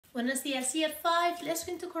Buenos días, year 5. Let's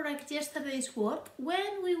going to correct yesterday's work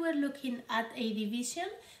when we were looking at a division,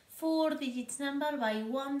 4 digits number by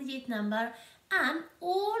 1 digit number, and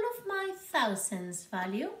all of my thousands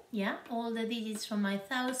value, all the digits from my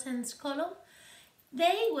thousands column,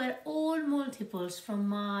 they were all multiples from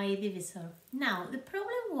my divisor. Now, the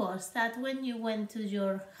problem was that when you went to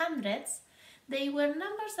your hundreds, they were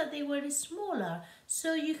numbers that they were smaller,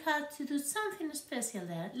 so you had to do something special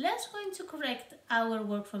there. Let's going to correct our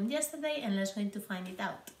work from yesterday and let's going to find it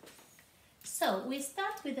out. So we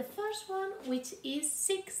start with the first one, which is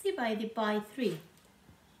 6 divided by 3.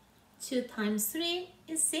 2 times 3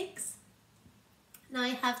 is 6. Now I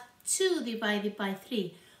have 2 divided by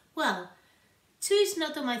 3. Well, 2 is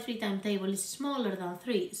not on my 3 timetable, it's smaller than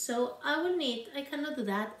 3. So I cannot do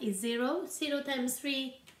that, it's 0. 0 times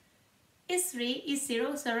 3 is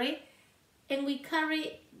 0, and we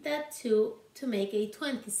carry that 2 to make a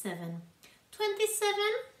 27. 27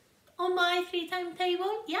 on my 3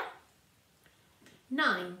 timetable,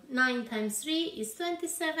 9. 9 times 3 is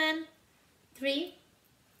 27. 3,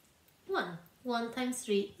 1. 1 times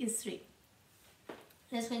 3 is 3.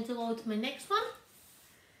 Let's going to go to my next one.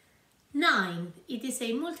 9. It is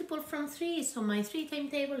a multiple from 3, it's on my 3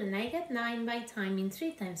 timetable, and I get 9 by timing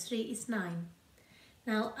 3 times 3 is 9.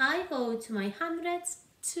 Now I go to my hundreds,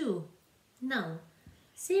 2. Now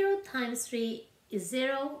 0 times 3 is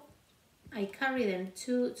 0. I carry them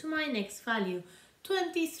to my next value.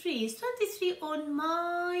 23 is 23 on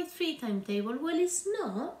my 3 timetable. Well, it's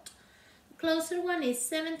not. The closer one is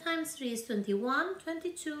 7 times 3 is 21,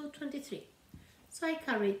 22, 23. So I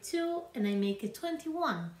carry 2 and I make it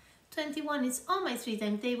 21. 21 is on my 3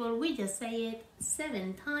 timetable. We just say it.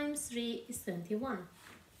 7 times 3 is 21.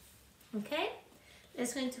 Okay?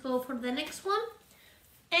 Let's going to go for the next one.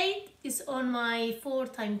 8 is on my 4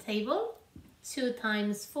 timetable. 2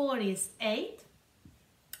 times 4 is 8.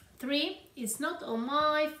 3 is not on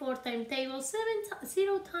my 4 timetable.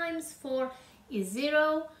 0 times 4 is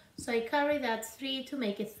 0. So I carry that 3 to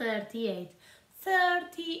make it 38.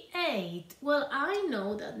 38. Well, I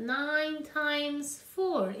know that 9 times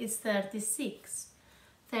 4 is 36.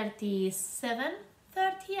 37,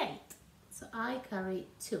 38. So I carry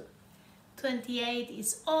 2. 28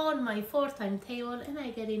 is on my 4 timetable and I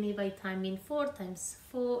get in it by timing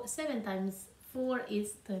 7 times 4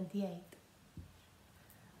 is 28.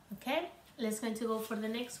 Okay, let's going to go for the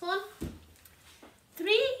next one. 3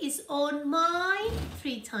 is on my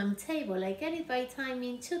 3 timetable. I get it by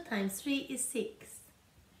timing 2 times 3 is 6.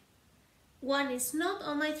 1 is not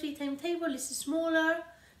on my 3 timetable, it's smaller,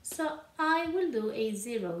 so I will do a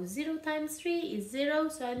 0. 0 times 3 is 0,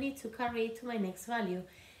 so I need to carry it to my next value.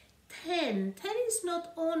 10. 10 is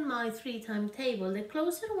not on my 3 timetable. The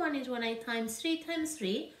closer one is when I times 3 times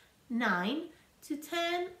 3, 9 to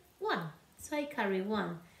 10, 1. So I carry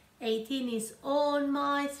 1. 18 is on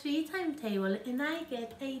my 3 timetable and I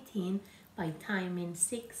get 18 by timing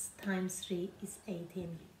 6 times 3 is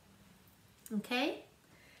 18. Okay,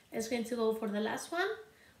 let's going to go for the last one.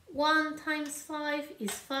 1 times 5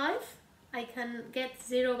 is 5. I can get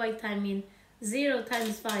 0 by timing 0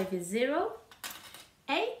 times 5 is 0.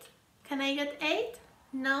 8. Can I get 8?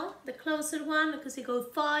 No, the closer one, because it goes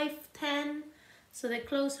 5, 10. So the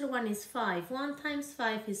closer one is 5. 1 times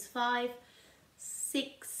 5 is 5.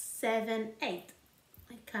 6, 7, 8.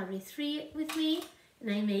 I carry 3 with me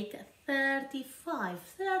and I make 35.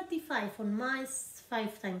 35 on my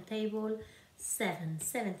 5 timetable. 7.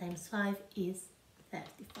 7 times 5 is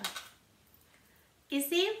 35.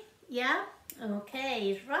 Easy? Yeah?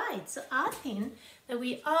 Okay, right. So I think that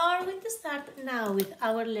we are going to start now with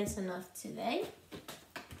our lesson of today,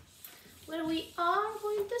 where we are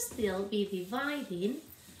going to still be dividing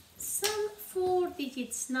some 4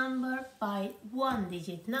 digits number by 1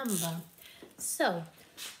 digit number. So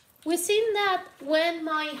we've seen that when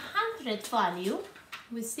my 100 value,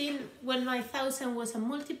 when my 1000 was a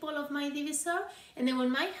multiple of my divisor, and then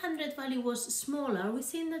when my 100 value was smaller, we've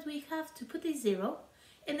seen that we have to put a 0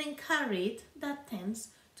 and then carry it, that tens,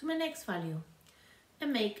 to my next value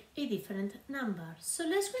and make a different number. So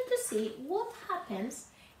let's go to see what happens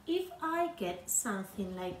if I get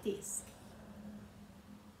something like this.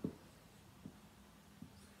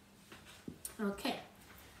 Okay,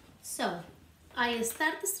 so I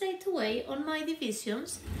start straight away on my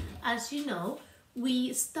divisions. As you know,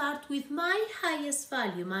 we start with my highest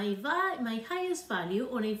value. My highest value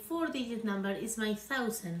on a 4-digit number is my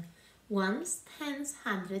 1000. Ones, tens,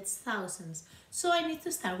 hundreds, thousands. So I need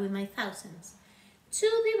to start with my thousands. 2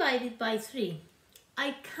 divided by 3.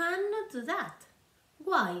 I cannot do that.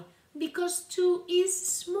 Why? Because 2 is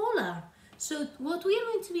smaller. So what we are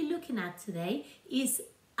going to be looking at today is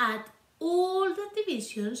at all the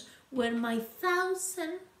divisions where my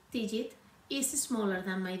 1000 digit is smaller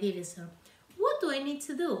than my divisor. What do I need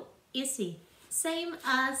to do? Easy, same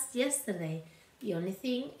as yesterday. The only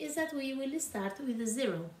thing is that we will start with a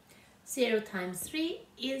 0. 0 times 3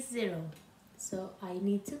 is 0. So I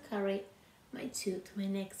need to carry my 2 to my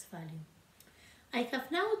next value. I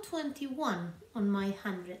have now 21 on my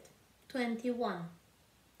 100. 21.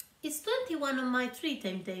 Is 21 on my 3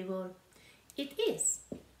 timetable? It is.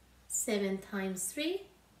 7 times 3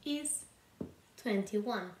 is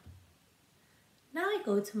 21. Now I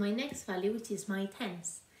go to my next value, which is my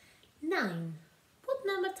tens. 9. What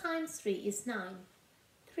number times 3 is 9?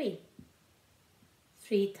 3.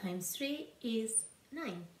 3 times 3 is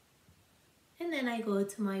 9. And then I go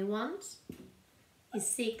to my ones. Is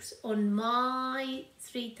 6 on my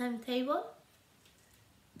 3 timetable?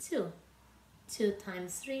 2. 2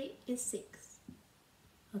 times 3 is 6.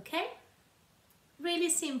 Okay? Really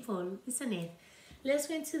simple, isn't it? Let's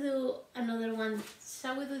go to do another one.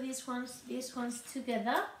 Shall we do these ones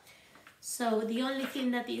together? So the only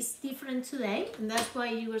thing that is different today, and that's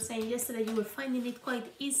why you were saying yesterday you were finding it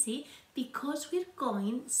quite easy, because we're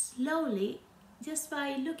going slowly just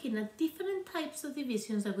by looking at different types of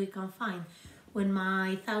divisions that we can find. When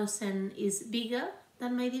my 1000 is bigger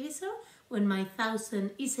than my divisor, when my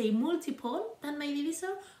 1000 is a multiple than my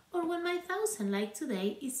divisor, or when my 1000, like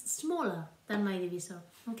today, is smaller than my divisor.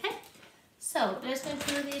 Okay? So let's go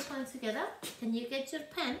through this one together. Can you get your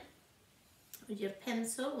pen or your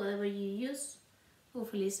pencil, whatever you use?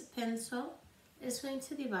 Hopefully it's a pencil. It's going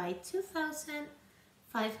to divide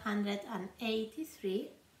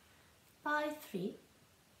 2,583 by 3.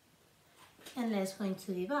 And let's going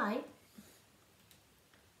to divide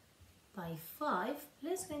by 5.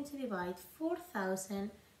 Let's going to divide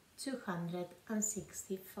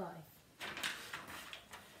 4,265.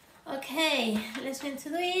 Okay, let's going to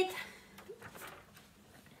do it.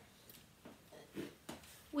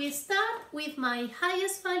 We start with my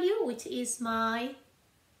highest value, which is my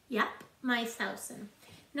 1000.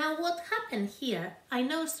 Now what happened here? I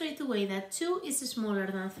know straight away that 2 is smaller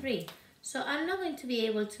than 3. So I'm not going to be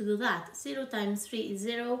able to do that. 0 times 3 is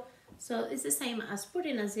 0. So it's the same as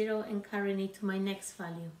putting a 0 and carrying it to my next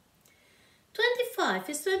value. 25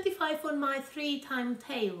 is 25 on my 3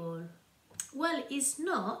 timetable. Well, it's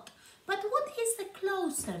not. But what is the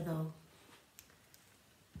closer though?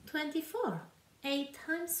 24. 8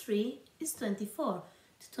 times 3 is 24.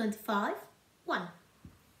 To 25, 1.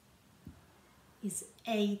 Is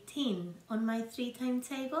 18 on my 3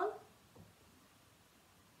 timetable?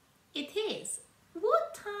 It is.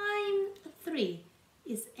 What time 3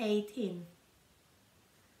 is 18?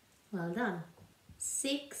 Well done.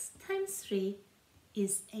 6 times 3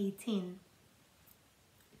 is 18.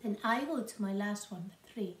 Then I go to my last one,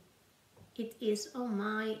 3. It is on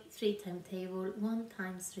my 3 timetable. 1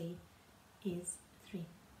 times 3 is 3.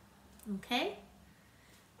 Okay?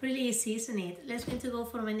 Really easy, isn't it? Let's going to go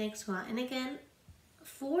for my next one. And again,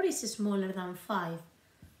 4 is smaller than 5.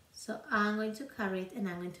 So I'm going to carry it and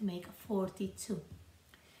I'm going to make 42.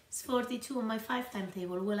 It's 42 on my 5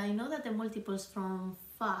 timetable. Well, I know that the multiples from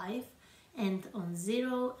 5 end on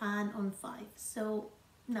 0 and on 5. So,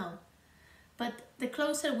 no. But the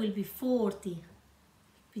closer will be 40.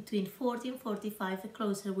 Between 40 and 45, the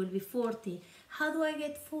closer will be 40. How do I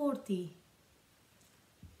get 40?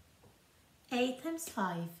 8 times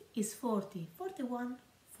 5 is 40. 41,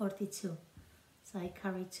 42. So I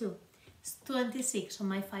carry 2. It's 26 on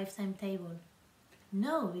my 5 timetable.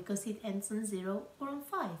 No, because it ends on 0 or on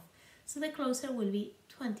 5. So the closer will be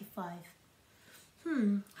 25.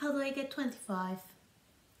 How do I get 25?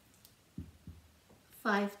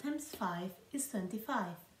 5 times 5 is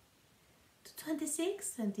 25. To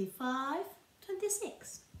 26, 25,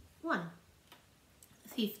 26. 1.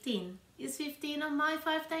 15. Is 15 on my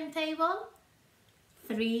 5 timetable?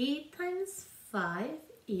 3 times 5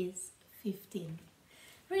 is 15.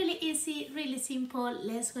 Really easy, really simple.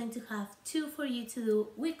 Let's going to have 2 for you to do.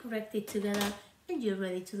 We correct it together and you're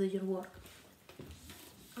ready to do your work.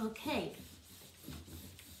 Okay.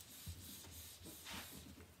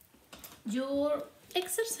 Your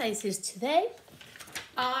exercises today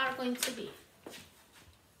are going to be,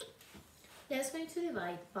 let's going to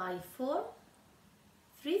divide by 4,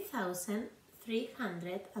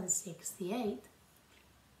 3,368.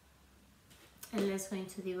 And let's going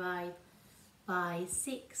to divide by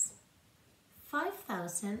 6,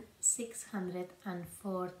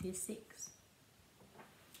 5,646.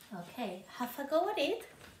 Okay, have a go at it.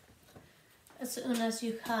 As soon as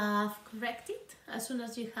you have corrected, as soon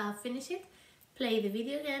as you have finished it, play the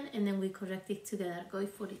video again and then we correct it together. Go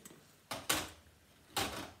for it.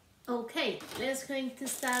 Okay. Okay, let's going to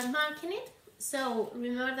start marking it. So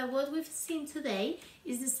remember that what we've seen today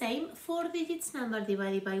is the same 4 digits number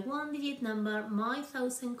divided by 1 digit number. My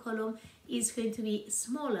 1000 column is going to be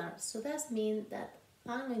smaller, so that means that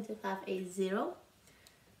I'm going to have a 0.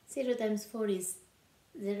 0 times 4 is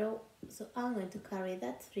 0, so I'm going to carry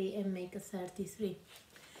that 3 and make a 33.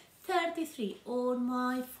 33 on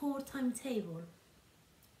my 4 timetable.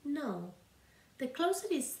 No, the closer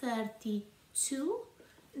is 32.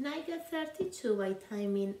 And I get 32 by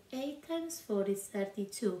timing 8 times 4 is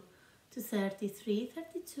 32 to 33,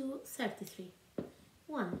 32, 33.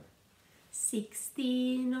 1.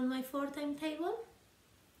 16 on my 4 timetable.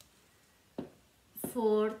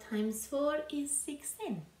 4 times 4 is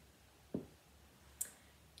 16.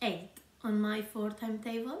 8 on my 4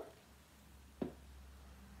 timetable.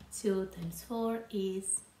 2 times 4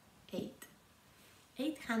 is 8.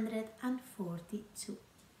 842.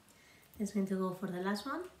 It's going to go for the last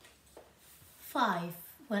one. 5.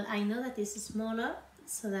 Well, I know that this is smaller,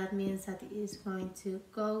 so that means that it is going to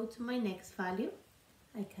go to my next value.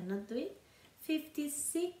 I cannot do it.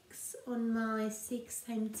 56 on my 6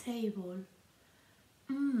 timetable.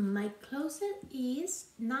 My closest is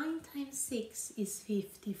 9 times 6 is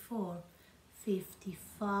 54.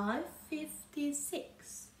 55,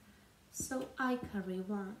 56. So I carry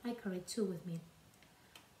 2 with me.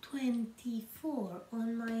 24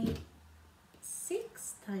 on my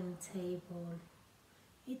 6 timetable.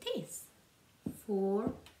 It is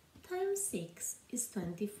 4 times 6 is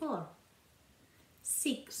 24.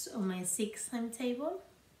 6 on my 6 timetable.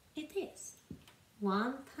 It is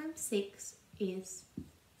 1 times 6 is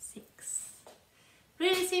 6.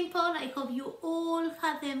 Really simple. I hope you all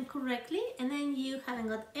had them correctly and then you haven't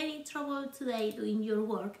got any trouble today doing your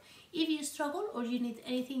work. If you struggle or you need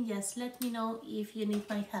anything, just let me know if you need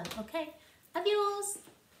my help, okay? Adios!